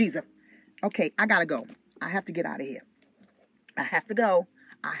 Lord Jesus. Okay, I gotta go. I have to get out of here. I have to go.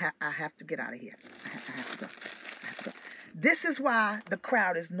 I have to get out of here. I have to go. I have to go. This is why the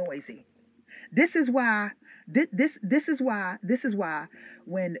crowd is noisy. This is why this is why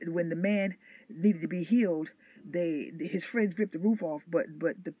when the man needed to be healed, his friends ripped the roof off, but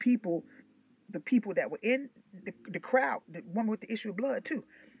the people that were in the crowd, the woman with the issue of blood too.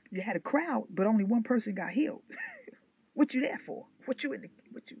 You had a crowd, but only one person got healed. What you there for? What you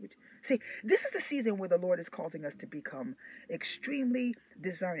See, this is the season where the Lord is causing us to become extremely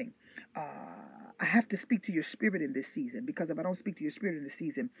discerning. I have to speak to your spirit in this season, because if I don't speak to your spirit in this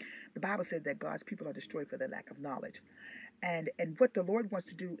season, the Bible says that God's people are destroyed for their lack of knowledge. And what the Lord wants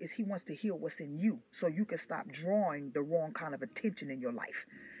to do is he wants to heal what's in you, so you can stop drawing the wrong kind of attention in your life.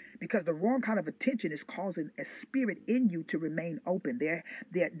 Because the wrong kind of attention is causing a spirit in you to remain open.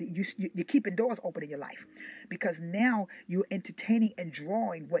 You're keeping doors open in your life, because now you're entertaining and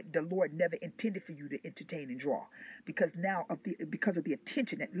drawing what the Lord never intended for you to entertain and draw. Because of the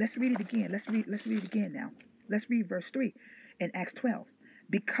attention. Let's read it again. Let's read it again now. Let's read verse 3 in Acts 12.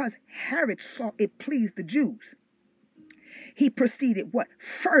 Because Herod saw it pleased the Jews, he proceeded what?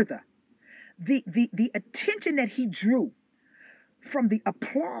 Further. The attention that he drew from the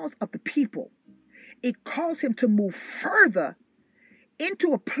applause of the people, it caused him to move further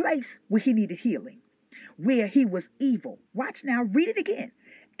into a place where he needed healing, where he was evil. Watch now, read it again.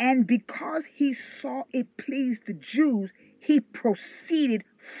 And because he saw it pleased the Jews, he proceeded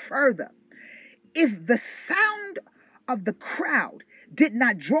further. If the sound of the crowd did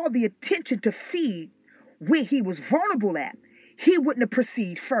not draw the attention to feed where he was vulnerable at, he wouldn't have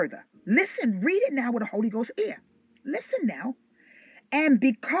proceeded further. Listen, read it now with a Holy Ghost ear. Listen now. And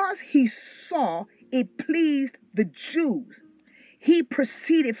because he saw it pleased the Jews, he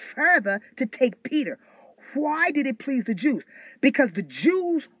proceeded further to take Peter. Why did it please the Jews? Because the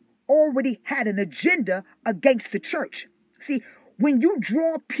Jews already had an agenda against the church. See, when you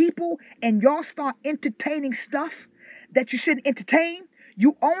draw people and y'all start entertaining stuff that you shouldn't entertain,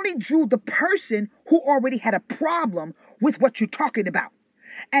 you only drew the person who already had a problem with what you're talking about.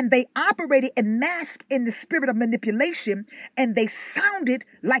 And they operated and masked in the spirit of manipulation, and they sounded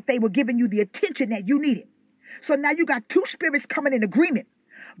like they were giving you the attention that you needed. So now you got two spirits coming in agreement,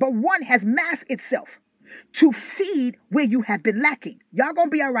 but one has masked itself to feed where you have been lacking. Y'all gonna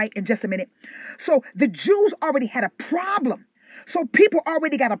be all right in just a minute. So the Jews already had a problem. So people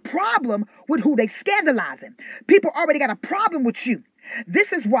already got a problem with who they scandalizing. People already got a problem with you.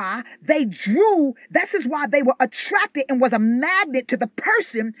 This is why this is why they were attracted and was a magnet to the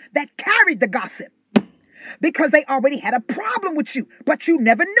person that carried the gossip. Because they already had a problem with you, but you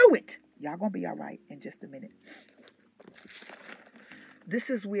never knew it. Y'all gonna be all right in just a minute. This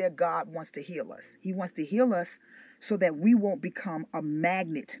is where God wants to heal us. He wants to heal us so that we won't become a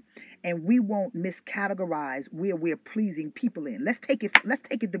magnet and we won't miscategorize where we're pleasing people in. Let's take the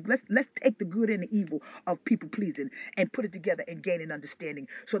good and the evil of people pleasing and put it together and gain an understanding,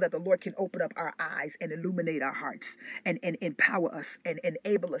 so that the Lord can open up our eyes and illuminate our hearts and empower us and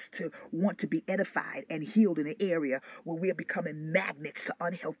enable us to want to be edified and healed in an area where we're becoming magnets to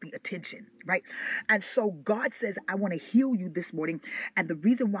unhealthy attention, right? And so God says, I want to heal you this morning. And the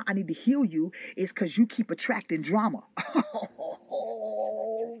reason why I need to heal you is because you keep attracting drama.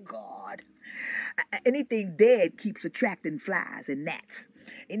 Oh, God. Anything dead keeps attracting flies and gnats.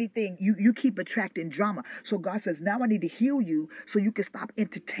 Anything, you keep attracting drama. So God says, now I need to heal you so you can stop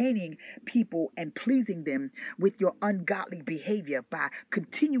entertaining people and pleasing them with your ungodly behavior by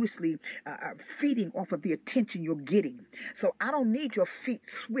continuously feeding off of the attention you're getting. So I don't need your feet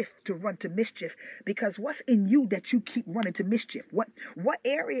swift to run to mischief, because what's in you that you keep running to mischief? What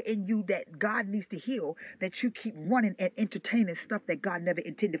area in you that God needs to heal that you keep running and entertaining stuff that God never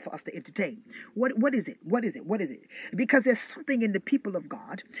intended for us to entertain? What is it? What is it? What is it? Because there's something in the people of God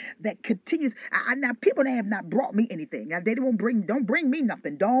God that continues. Now, people that have not brought me anything. Now, they don't bring me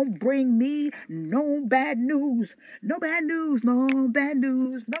nothing. Don't bring me no bad news. No bad news. No bad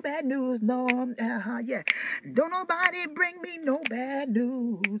news. No bad news. No, yeah. Don't nobody bring me no bad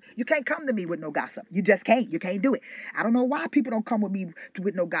news. You can't come to me with no gossip. You just can't. You can't do it. I don't know why people don't come with me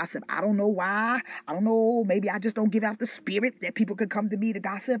with no gossip. I don't know why. I don't know. Maybe I just don't give out the spirit that people could come to me to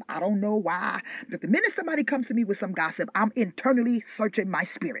gossip. I don't know why. But the minute somebody comes to me with some gossip, I'm internally searching my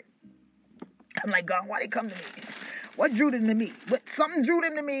spirit. I'm like, God, why they come to me? What drew them to me? Something drew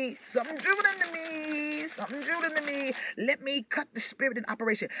them to me. Something drew them to me. Something drew them to me. Let me cut the spirit in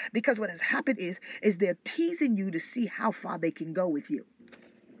operation. Because what has happened is they're teasing you to see how far they can go with you.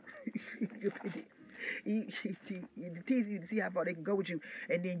 Teasing you to see how far they can go with you,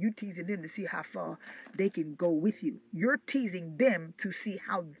 and then you teasing them to see how far they can go with you. You're teasing them to see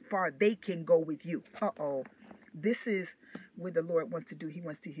how far they can go with you. This is what the Lord wants to do. He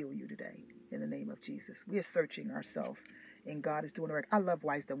wants to heal you today in the name of Jesus. We are searching ourselves, and God is doing the work. I love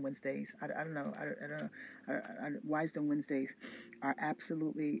Wisdom Wednesdays. I don't know. Wisdom Wednesdays are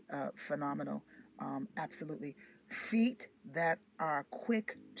absolutely phenomenal. Absolutely. Feet that are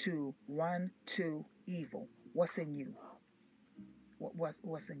quick to run to evil. What's in you?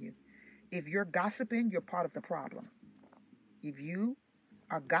 What's in you? If you're gossiping, you're part of the problem. If you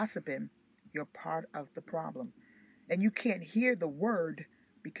are gossiping, you're part of the problem. And you can't hear the word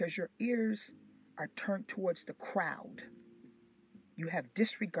because your ears are turned towards the crowd. You have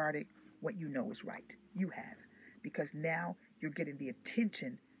disregarded what you know is right. You have. Because now you're getting the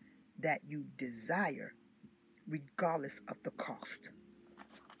attention that you desire, regardless of the cost.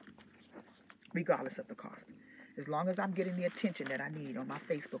 Regardless of the cost. As long as I'm getting the attention that I need on my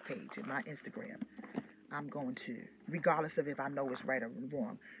Facebook page and my Instagram, I'm going to, regardless of if I know it's right or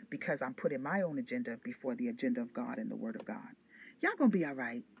wrong, because I'm putting my own agenda before the agenda of God and the Word of God. Y'all gonna be all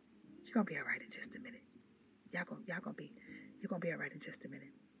right. You're gonna be all right in just a minute. You're gonna be all right in just a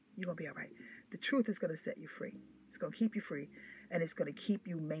minute. You're gonna be all right. The truth is gonna set you free. It's gonna keep you free, and it's gonna keep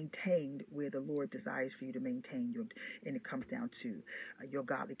you maintained where the Lord desires for you to maintain your. And it comes down to your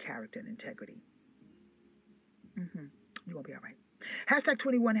godly character and integrity. You're gonna be all right. Hashtag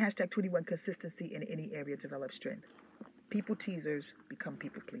 21 consistency in any area develop strength. People teasers become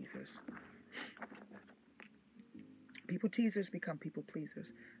people pleasers. People teasers become people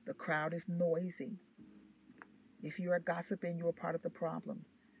pleasers. The crowd is noisy. If you are gossiping, you are part of the problem.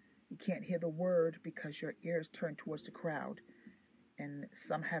 You can't hear the word because your ears turn towards the crowd, and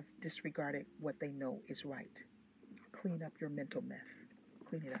some have disregarded what they know is right. Clean up your mental mess.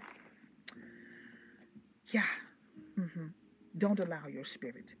 Clean it up. Yeah. Don't allow your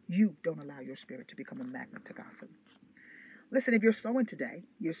spirit. You don't allow your spirit to become a magnet to gossip. Listen, if you're sowing today,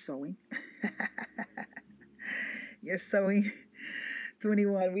 you're sowing. You're sowing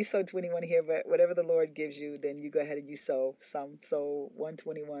 21. We sow 21 here, but whatever the Lord gives you, then you go ahead and you sow. Some sow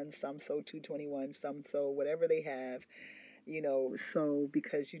 121, some sow 221, some sow whatever they have. So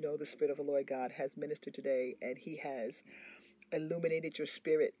because the Spirit of the Lord God has ministered today, and He has illuminated your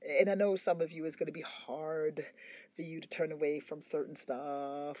spirit. And I know some of you, it's going to be hard for you to turn away from certain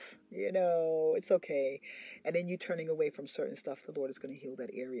stuff. It's okay. And then you turning away from certain stuff, the Lord is going to heal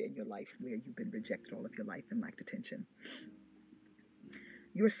that area in your life where you've been rejected all of your life and lacked attention.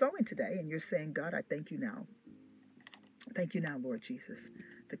 You're sowing today, and you're saying, God, I thank you now. Thank you now, Lord Jesus,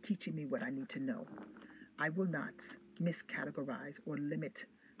 for teaching me what I need to know. I will not miscategorize or limit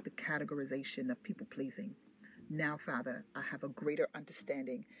the categorization of people pleasing. Now, Father, I have a greater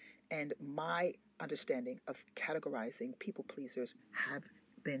understanding, and my understanding of categorizing people pleasers have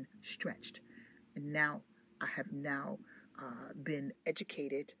been stretched. And now I have been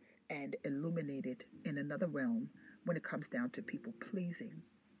educated and illuminated in another realm when it comes down to people pleasing.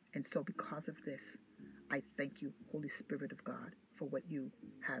 And so because of this, I thank you, Holy Spirit of God, for what you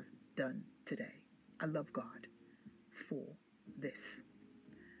have done today. I love God for this.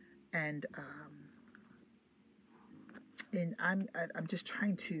 And I'm just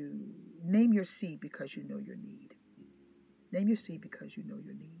trying to name your seed because you know your need. Name your seed because you know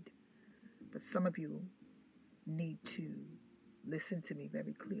your need. But some of you need to listen to me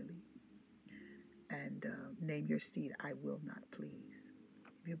very clearly and name your seed. I will not please.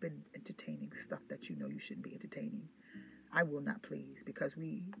 If you've been entertaining stuff that you know you shouldn't be entertaining, I will not please, because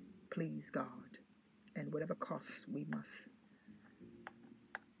we please God. And whatever costs we must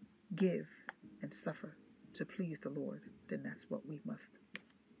give and suffer to please the Lord, then that's what we must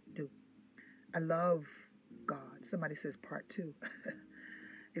do. I love God. Somebody says part 2.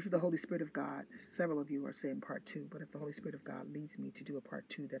 If the Holy Spirit of God, several of you are saying part 2, but if the Holy Spirit of God leads me to do a part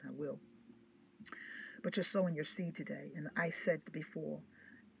 2, then I will. But you're sowing your seed today. And I said before,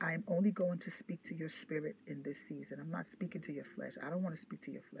 I'm only going to speak to your spirit in this season. I'm not speaking to your flesh. I don't want to speak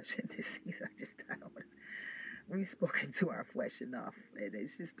to your flesh in this season. I don't want to. We've spoken to our flesh enough.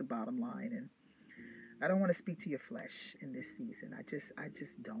 It's just the bottom line. And I don't want to speak to your flesh in this season. I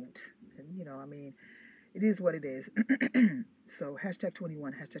just don't. And, it is what it is. So hashtag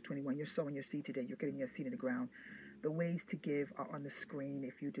 21, you're sowing your seed today. You're getting your seed in the ground. The ways to give are on the screen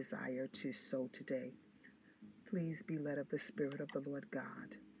if you desire to sow today. Please be led of the Spirit of the Lord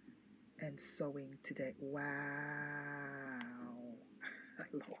God and sowing today. Wow.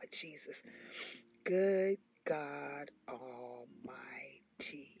 Lord Jesus. Good God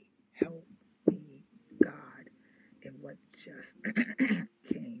Almighty. Help me, God, in what just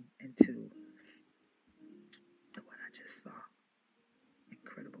came into what I just saw.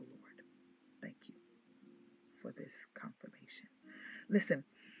 Incredible, Lord. Thank you for this confirmation. Listen.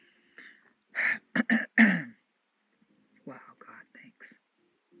 Wow, God, thanks.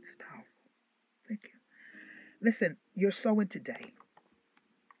 It's powerful. Thank you. Listen, you're sowing today.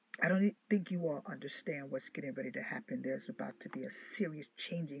 I don't think you all understand what's getting ready to happen. There's about to be a serious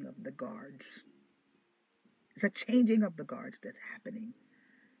changing of the guards. It's a changing of the guards that's happening.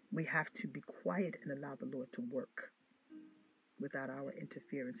 We have to be quiet and allow the Lord to work without our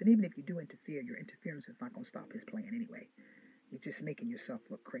interference. And even if you do interfere, your interference is not going to stop his plan anyway. You're just making yourself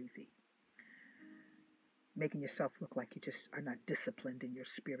look crazy. Making yourself look like you just are not disciplined in your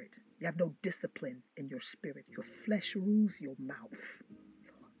spirit. You have no discipline in your spirit. Your flesh rules your mouth.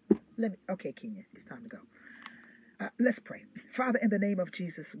 Okay, Kenya, it's time to go. Let's pray. Father, in the name of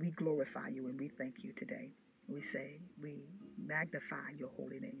Jesus, we glorify you and we thank you today. We magnify your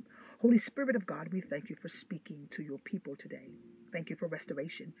holy name. Holy Spirit of God, we thank you for speaking to your people today. Thank you for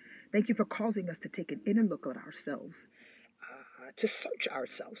restoration. Thank you for causing us to take an inner look at ourselves, to search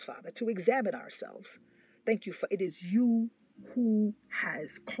ourselves, Father, to examine ourselves. Thank you for it is you who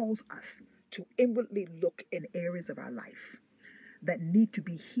has caused us to inwardly look in areas of our life that need to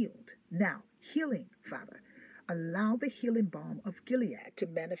be healed. Now, healing, Father, allow the healing balm of Gilead to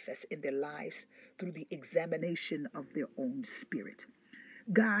manifest in their lives through the examination of their own spirit.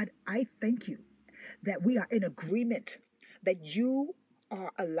 God, I thank you that we are in agreement that you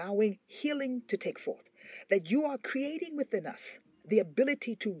are allowing healing to take forth, that you are creating within us the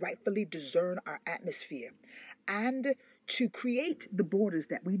ability to rightfully discern our atmosphere and to create the borders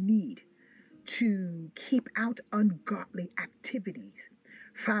that we need to keep out ungodly activities.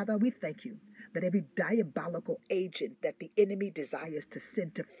 Father, we thank you that every diabolical agent that the enemy desires to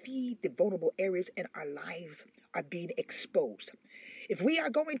send to feed the vulnerable areas in our lives are being exposed. If we are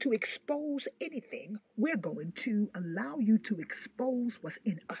going to expose anything, we're going to allow you to expose what's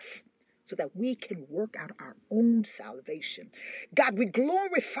in us so that we can work out our own salvation. God, we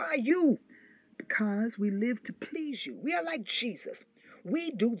glorify you because we live to please you. We are like Jesus.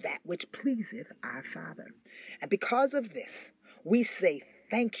 We do that which pleaseth our Father. And because of this, we say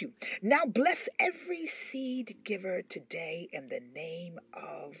thank you. Now bless every seed giver today in the name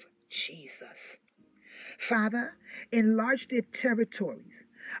of Jesus. Father, enlarge their territories.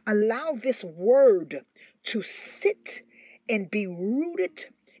 Allow this word to sit and be rooted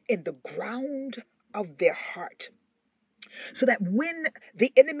in the ground of their heart, so that when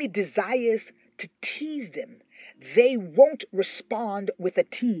the enemy desires to tease them, they won't respond with a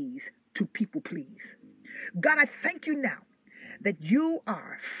tease to people please. God, I thank you now that you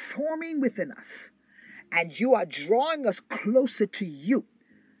are forming within us and you are drawing us closer to you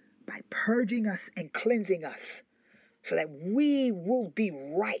by purging us and cleansing us so that we will be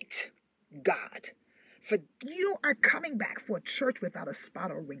right, God. For you are coming back for a church without a spot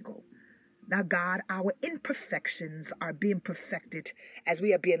or wrinkle. Now, God, our imperfections are being perfected as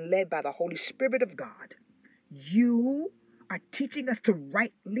we are being led by the Holy Spirit of God. You are teaching us to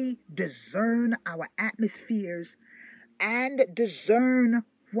rightly discern our atmospheres and discern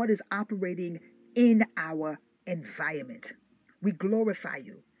what is operating in our environment. We glorify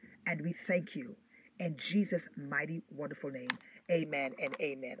you and we thank you in Jesus' mighty, wonderful name. Amen and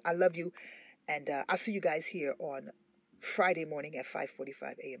amen. I love you, and I'll see you guys here on Friday morning at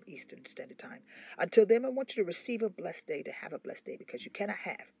 5:45 a.m. Eastern Standard Time. Until then, I want you to receive a blessed day, to have a blessed day, because you cannot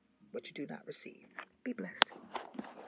have what you do not receive. Be blessed.